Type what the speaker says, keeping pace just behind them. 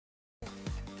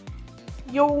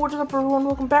Yo, what is up everyone?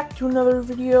 Welcome back to another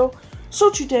video. So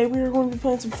today we are going to be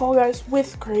playing some Fall Guys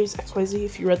with Craze XYZ.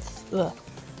 If you read the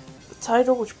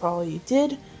title, which probably you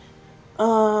did,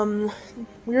 we'll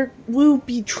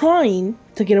be trying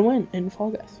to get a win in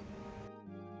Fall Guys.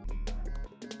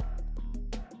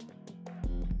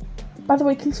 By the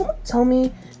way, can someone tell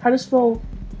me how to spell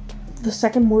the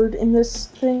second word in this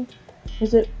thing?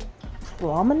 Is it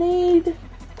promenade?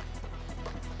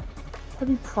 How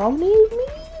do you promenade me?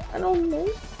 I don't know.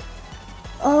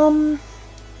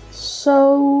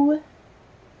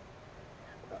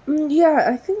 Yeah,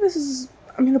 I think this is,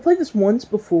 I played this once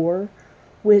before,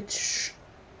 which,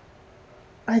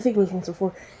 I think it was once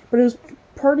before, but it was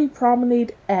Party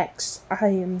Promenade X. I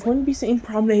am going to be saying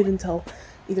Promenade until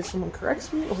either someone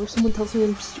corrects me or someone tells me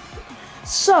I'm stupid.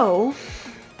 So,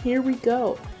 here we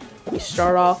go. We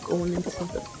start off going into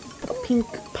the pink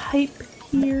pipe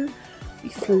here. We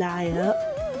fly up.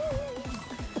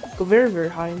 Go very, very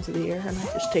high into the air, and I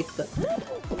just take the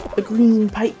green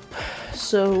pipe.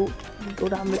 So we go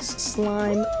down this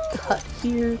slime cut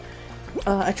here.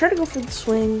 I try to go for the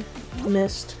swing,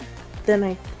 missed. Then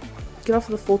I get off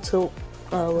of the full tilt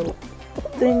little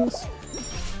things,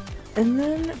 and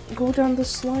then go down the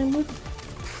slime with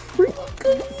pretty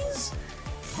goodies.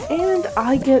 And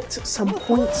I get some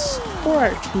points for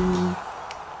our team,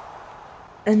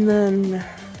 and then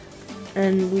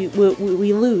we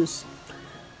lose.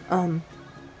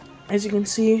 As you can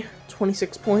see,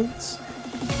 26 points,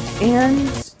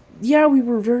 and yeah, we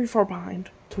were very far behind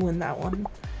to win that one.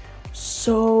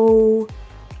 So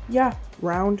yeah,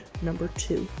 round number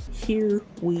 2. Here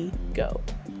we go.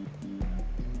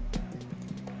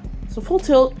 So full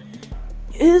tilt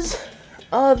is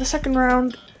the second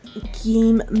round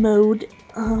game mode.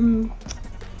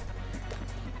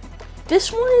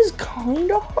 This one is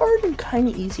kind of hard and kind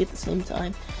of easy at the same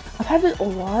time. I've had it a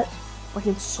lot, like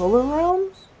in solo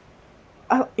rounds.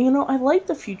 I like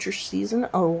the future season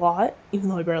a lot, even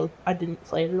though I didn't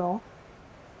play it at all.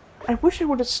 I wish I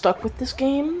would have stuck with this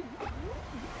game,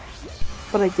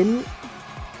 but I didn't.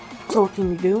 So what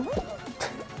can you do?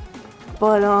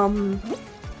 But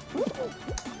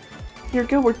here we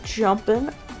go. We're jumping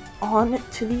on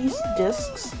to these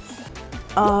discs.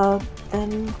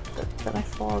 Then I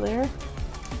fall there.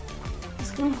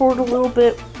 Skipping forward a little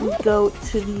bit, we go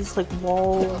to these like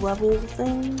wall level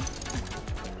things.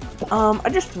 I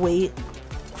just wait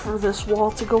for this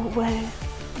wall to go away,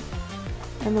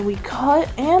 and then we cut,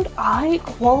 and I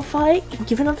qualify,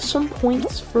 giving up some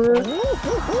points for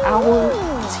our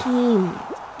team.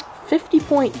 50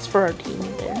 points for our team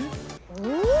there.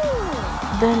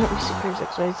 Then we see Craze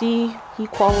XYZ, he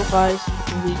qualifies,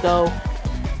 and we go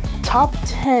top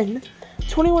 10,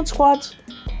 21 squads,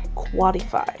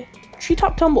 qualify.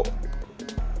 Treetop tumble.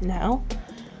 Now,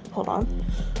 hold on.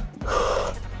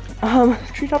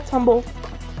 Treetop tumble.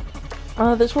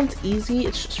 This one's easy.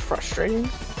 It's just frustrating.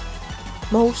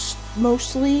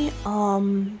 Mostly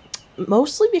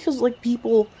because like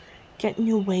people get in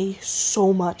your way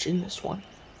so much in this one.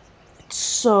 It's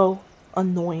so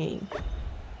annoying.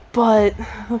 But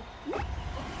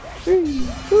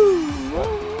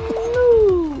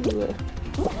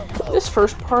this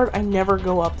first part, I never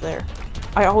go up there.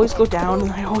 I always go down, and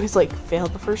I always like fail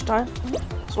the first time,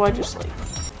 so I just like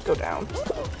go down.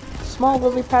 Small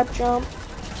lily pad jump,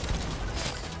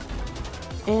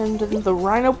 and the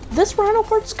rhino. This rhino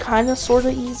part's kind of sort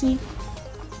of easy.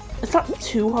 It's not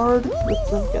too hard,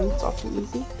 but then again, it's not too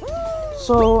easy.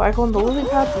 So I go on the lily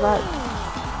pad for that.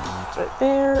 It's right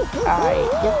there. I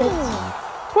get it.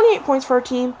 28 points for our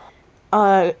team.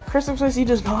 Craze XYZ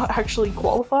does not actually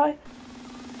qualify,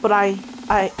 but I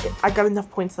got enough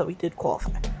points that we did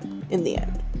qualify in the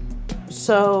end.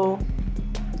 So,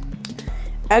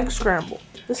 egg scramble.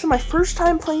 This is my first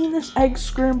time playing this egg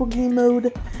scramble game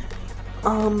mode.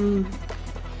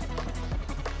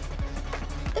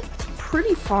 It's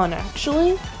pretty fun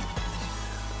actually.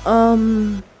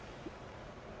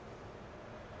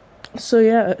 So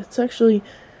yeah, it's actually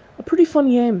a pretty fun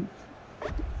game.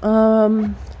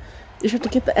 You just have to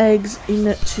get the eggs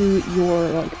into your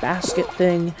like basket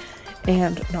thing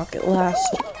and not get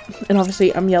last. And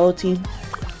obviously I'm yellow team.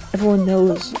 Everyone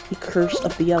knows the curse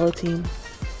of the yellow team.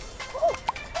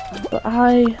 But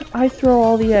I throw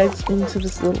all the eggs into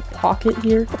this little pocket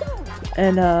here,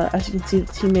 and as you can see,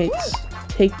 the teammates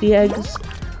take the eggs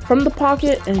from the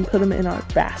pocket and put them in our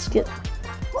basket.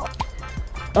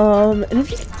 And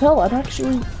if you can tell, I'm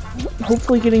actually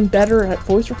hopefully getting better at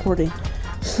voice recording.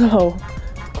 So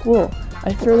cool.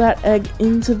 I throw that egg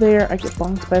into there, I get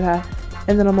bonked by that,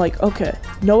 and then I'm like, okay,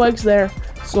 no eggs there,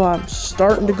 so I'm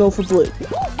starting to go for blue.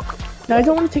 Now I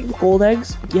don't want to take the gold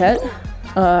eggs yet,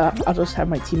 I'll just have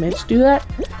my teammates do that.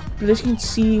 But as you can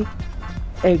see,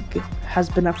 egg has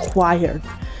been acquired.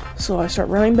 So I start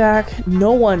running back.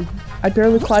 No one. I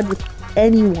barely collided with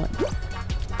anyone.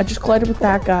 I just collided with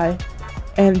that guy.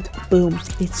 And boom,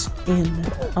 it's in.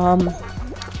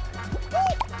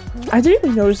 I didn't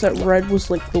even notice that red was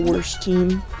like the worst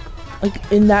team.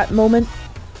 Like in that moment.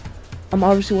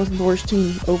 Obviously wasn't the worst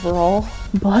team overall.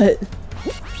 But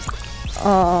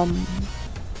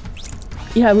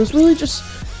yeah, it was really just,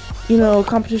 you know, a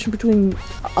competition between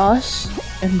us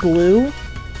and blue.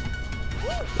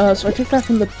 So I took that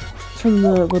from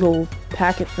the little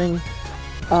packet thing.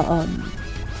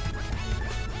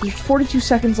 There's 42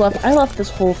 seconds left. I left this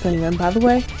whole thing in, by the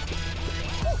way.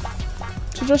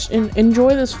 So just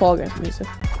enjoy this Fall Guys music.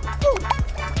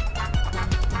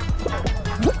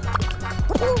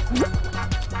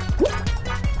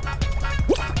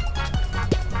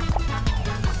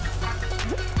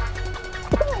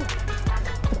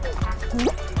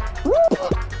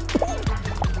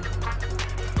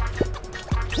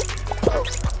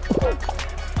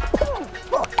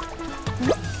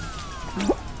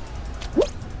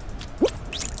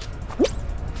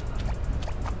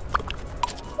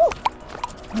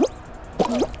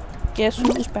 Guess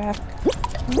who's back?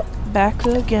 Back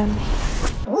again.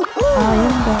 I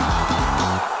am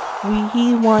back.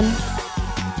 We won.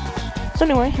 So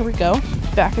anyway, here we go.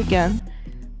 Back again.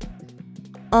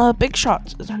 Big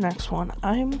shots is our next one.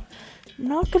 I'm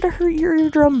not gonna hurt your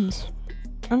eardrums.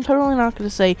 I'm totally not gonna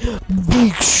say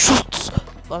big shots.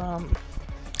 But I'm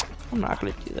not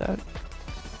gonna do that.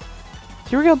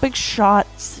 Here we go, big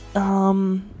shots.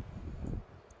 Anyway.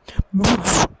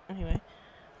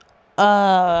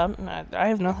 I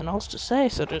have nothing else to say,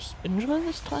 so just enjoy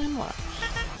this time lapse.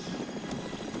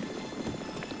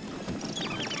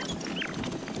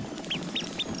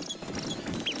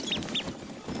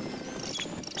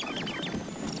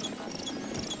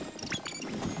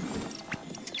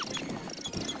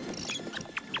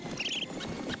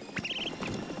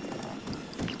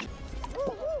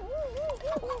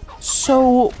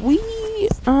 So we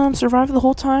survived the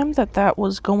whole time that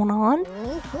was going on.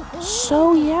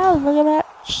 So yeah, look at that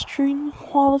screen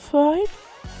qualified.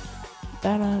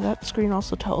 That screen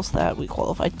also tells that we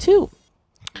qualified too.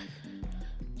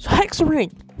 So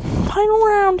Hexaring, final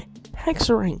round,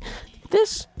 Hexaring.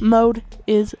 This mode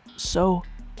is so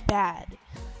bad,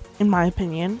 in my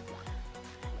opinion.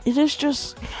 It is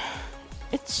just,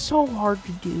 it's so hard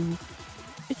to do.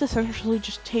 It's essentially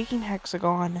just taking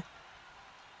Hexagon,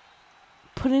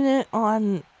 putting it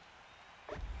on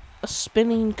a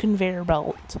spinning conveyor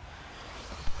belt,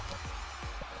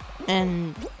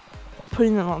 and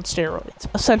putting it on steroids,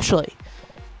 essentially.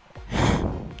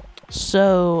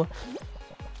 So,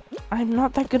 I'm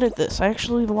not that good at this. I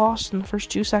actually lost in the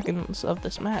first 2 seconds of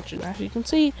this match, and as you can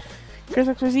see,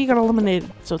 ChrisXYZ got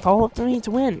eliminated, so it's all up to me to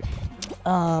win.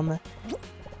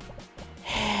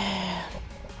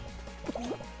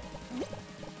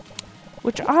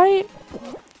 Which I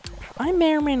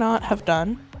may or may not have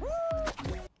done.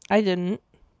 I didn't.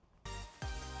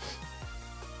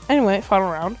 Anyway,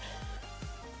 final round.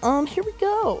 Here we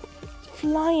go.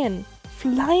 Flying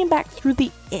back through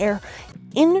the air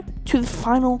into the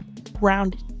final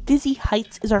round. Dizzy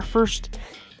Heights is our first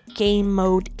game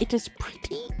mode. It is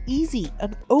pretty easy.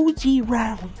 An OG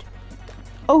round.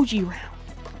 OG round.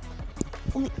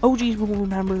 Only OGs will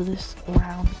remember this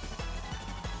round.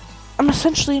 I'm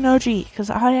essentially an OG because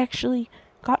I actually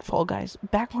got Fall Guys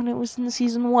back when it was in the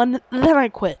season 1, then I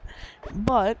quit.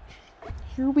 But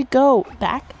here we go,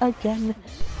 back again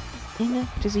in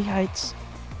Dizzy Heights.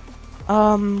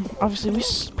 Obviously we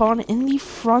spawn in the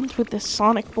front with this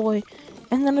Sonic Boy,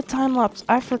 and then a time lapse.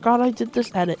 I forgot I did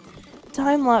this edit.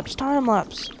 Time lapse.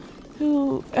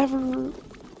 Whoever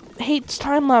hates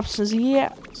time lapses,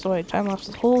 yeah. So I time lapse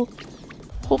this whole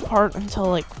part until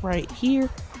like right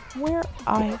here, where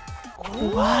I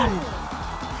qualification.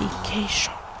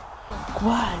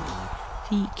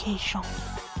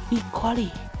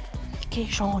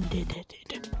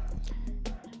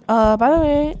 By the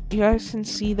way, you guys can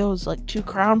see those like 2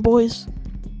 crown boys.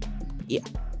 Yeah,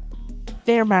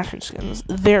 they're master skins.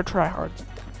 They're tryhards.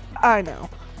 I know.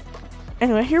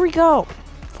 Anyway, here we go.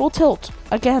 Full tilt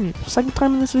again. Second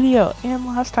time in this video and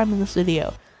last time in this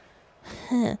video.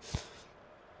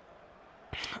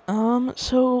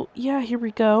 So yeah, here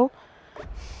we go.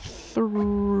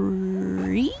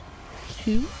 3,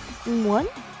 2, 1,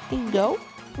 and go.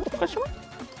 Question mark?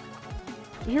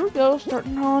 Here we go,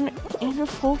 starting on in a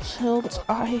full tilt.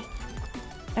 I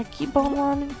keep on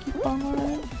running.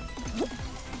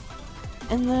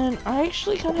 And then I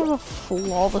actually kind of have a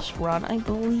flawless run, I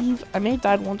believe. I may have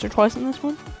died once or twice in this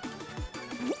one.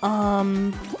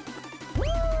 But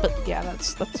yeah,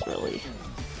 that's really...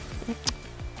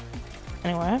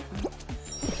 Anyway.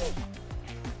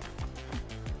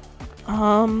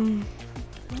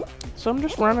 So I'm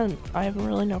just running. I have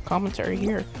really no commentary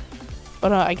here.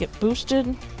 But I get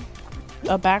boosted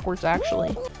backwards,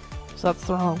 actually. So that's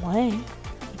the wrong way.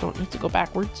 I don't need to go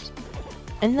backwards.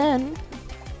 And then,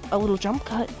 a little jump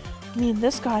cut. Me and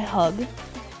this guy hug.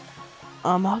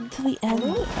 Hug to the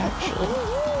end, actually.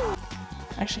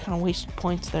 Actually kind of wasted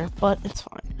points there, but it's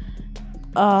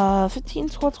fine. 15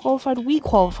 squads qualified, we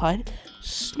qualified.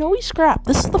 Snowy Scrap.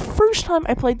 This is the first time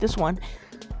I played this one.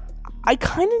 I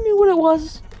kind of knew what it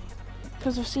was,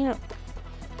 because I've seen it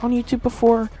on YouTube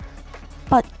before,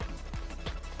 but,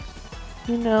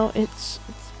 you know, it's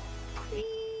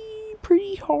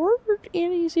pretty hard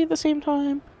and easy at the same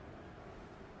time.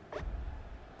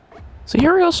 So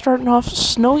here we go, starting off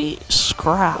Snowy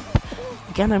Scrap.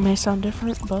 Again, it may sound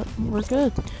different, but we're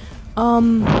good.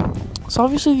 So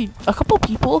obviously, a couple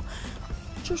people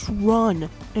just run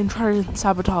and try to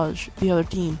sabotage the other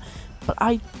team, but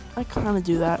I kind of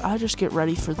do that. I just get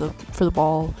ready for the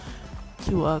ball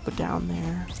to go down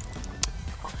there.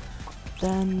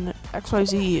 Then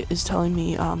XYZ is telling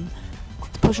me to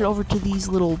push it over to these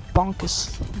little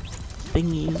bonkus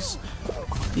thingies,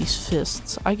 these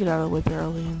fists. I get out of the way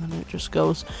barely, and then it just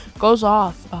goes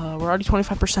off. We're already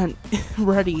 25%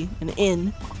 ready and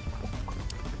in.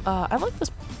 I like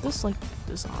this like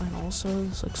design also,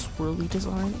 this like swirly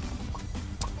design.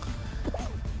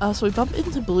 So we bump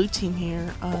into blue team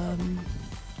here, and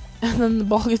then the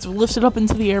ball gets lifted up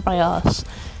into the air by us.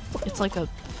 It's like a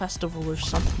festival or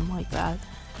something like that.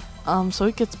 So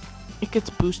it gets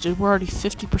boosted. We're already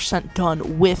 50%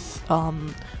 done with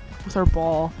our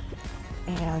ball,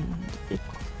 and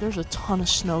there's a ton of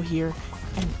snow here,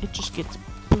 and it just gets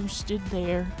boosted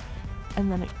there,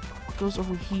 and then it goes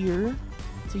over here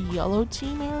to yellow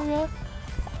team area.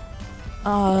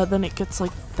 Then it gets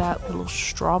like that little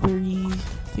strawberry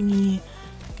thingy,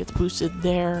 gets boosted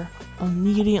there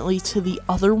immediately to the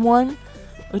other one,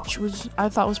 which I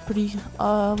thought was pretty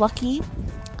lucky.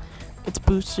 It's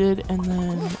boosted, and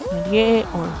then 98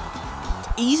 or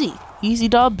easy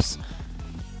dubs.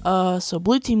 So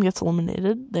blue team gets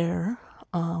eliminated there,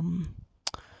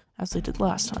 as they did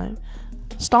last time.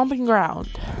 Stomping ground.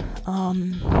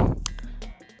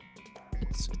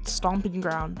 It's stomping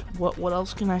ground. What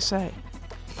else can I say?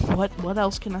 What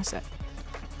else can I say?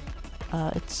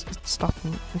 It's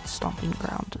stomping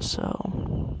ground.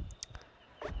 So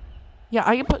yeah,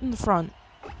 I get put in the front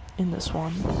in this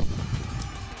one,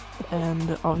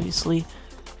 and obviously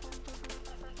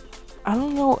I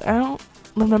don't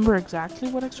remember exactly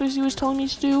what XYZ was telling me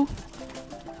to do,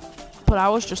 but I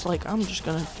was just like, I'm just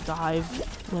gonna dive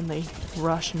when they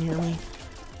rush near me.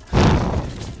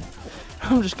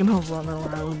 I'm just gonna run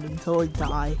around until I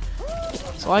die.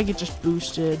 So I get just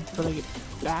boosted, but I get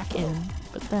back in.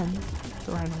 But then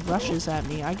the rhino rushes at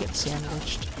me, I get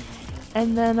sandwiched.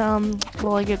 And then,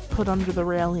 well, I get put under the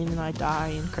railing and I die,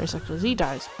 and XYZ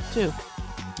dies, too.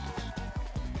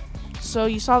 So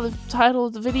you saw the title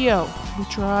of the video. We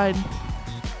tried,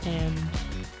 and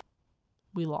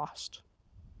we lost.